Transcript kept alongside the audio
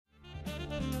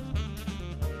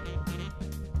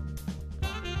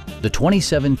the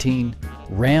 2017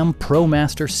 Ram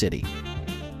ProMaster City.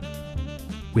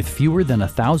 With fewer than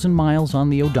 1,000 miles on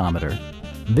the odometer,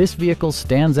 this vehicle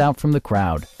stands out from the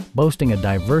crowd, boasting a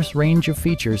diverse range of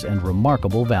features and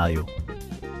remarkable value.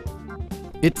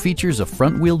 It features a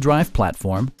front-wheel drive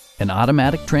platform, an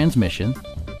automatic transmission,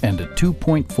 and a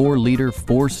 2.4-liter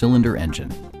four-cylinder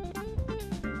engine.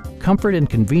 Comfort and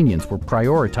convenience were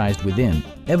prioritized within,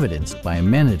 evidenced by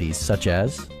amenities such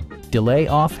as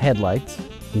delay-off headlights,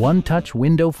 one-touch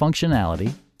window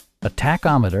functionality, a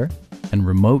tachometer, and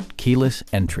remote keyless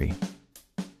entry.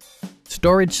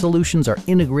 Storage solutions are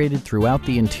integrated throughout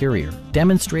the interior,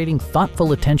 demonstrating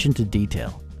thoughtful attention to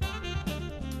detail.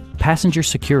 Passenger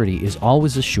security is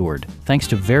always assured thanks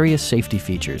to various safety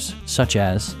features such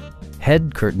as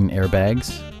head curtain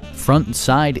airbags, front and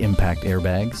side impact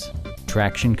airbags,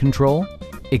 traction control,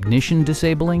 ignition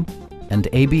disabling, and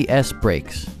ABS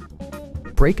brakes.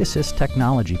 Brake assist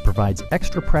technology provides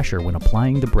extra pressure when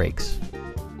applying the brakes.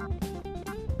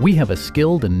 We have a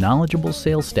skilled and knowledgeable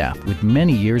sales staff with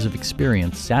many years of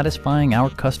experience satisfying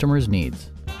our customers' needs.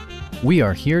 We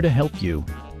are here to help you.